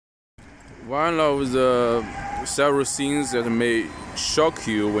One of the several things that may shock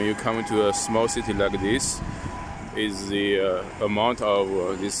you when you come to a small city like this is the amount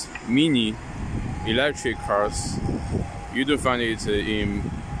of these mini electric cars. You don't find it in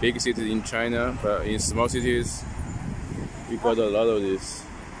big cities in China, but in small cities, you got a lot of this.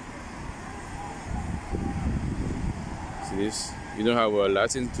 See this? You don't have a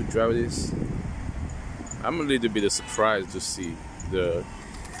license to drive this. I'm a little bit surprised to see the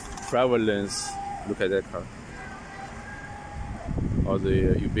prevalence. Look at that car, or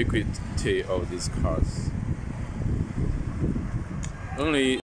the ubiquity of these cars.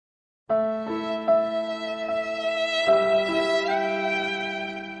 Only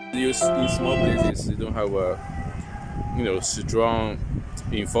use in small places. You don't have a strong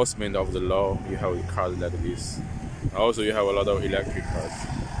enforcement of the law. You have cars like this. Also, you have a lot of electric cars.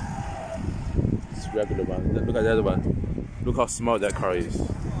 It's regular one. Look at that one. Look how small that car is.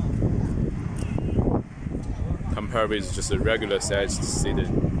 Compared with just a regular sized sedan.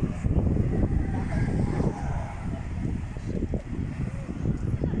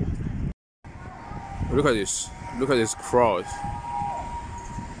 Look at this. Look at this crowd.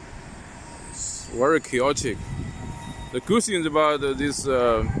 It's very chaotic. The good thing about this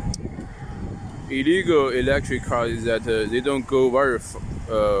illegal electric cars is that they don't go very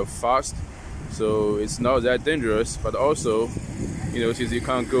fast, so it's not that dangerous. But also, since you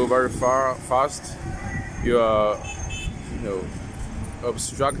can't go very fast, you are,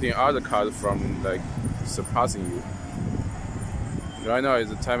 obstructing other cars from surpassing you. Right now,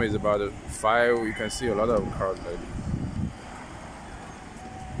 the time is about 5. You can see a lot of cars like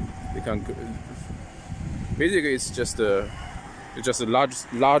they can. Basically, it's just a large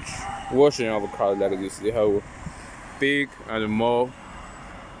version of a car like this. They have big and more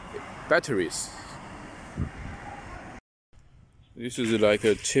batteries. This is like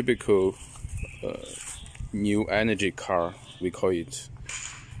a typical new energy car, we call it,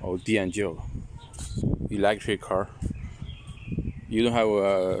 or Dingtao, electric car. You don't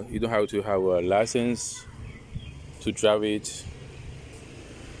have to have a license to drive it.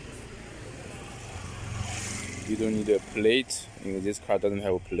 You don't need a plate. This car doesn't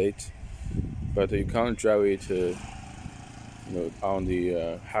have a plate, but you can't drive it, on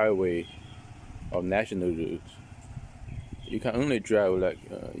the highway or national road. You can only drive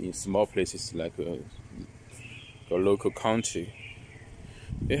in small places like a local country.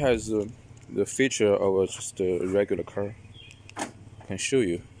 It has the feature of just a regular car. I can show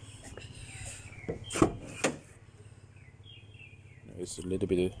you. It's a little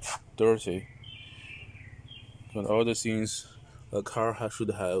bit dirty. But all the things a car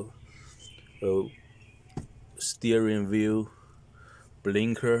should have: a steering wheel,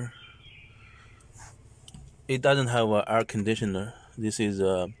 blinker. It doesn't have an air conditioner. This is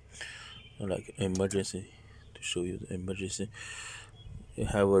like emergency, to show you the emergency. You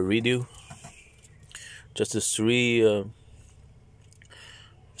have a radio, just three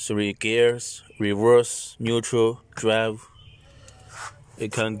gears: reverse, neutral, drive.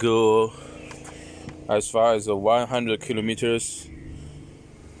 It can go as far as 100 kilometers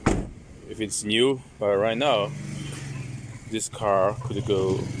if it's new, but right now this car could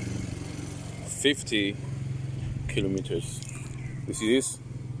go 50 kilometers. You see this?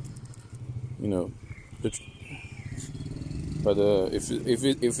 But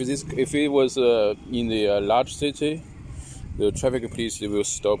if it was in the large city, the traffic police will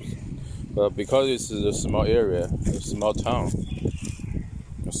stop. But because it's a small area, a small town,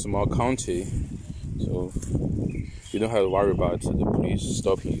 a small county, so you don't have to worry about the police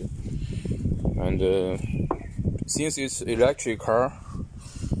stopping you. And since it's electric car,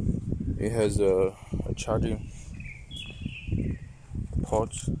 it has a charging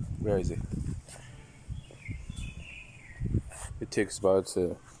port. Where is it? It takes about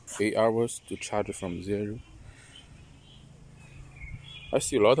 8 hours to charge from 0. I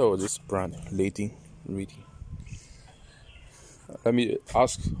see a lot of this brand reading. Let me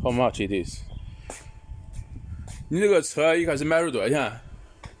ask how much it is. 你这个车一开始买入多少钱？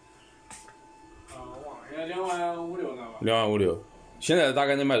忘了，2.56万呢吧。2.56万，现在大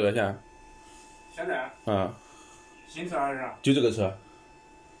概能卖多少钱？现在？新车还是啥？就这个车。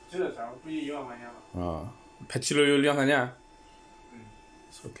就这车不1万块钱吧？排期了有2-3年。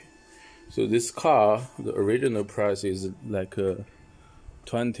It's okay. So this car, the original price is like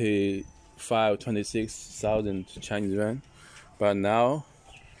 26,000 Chinese yuan, but now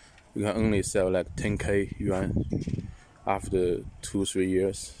you can only sell like 10k yuan after 2-3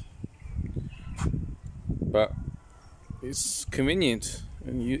 years. But it's convenient,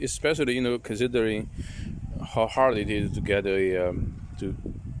 and especially considering how hard it is to get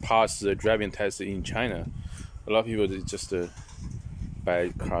pass the driving test in China. A lot of people just buy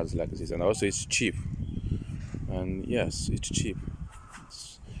cars like this, and also it's cheap. And yes, it's cheap.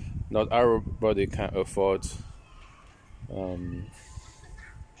 Not everybody can afford Benz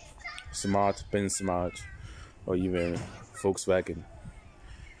Smart, or even Volkswagen.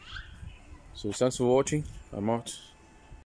 So thanks for watching. I'm out.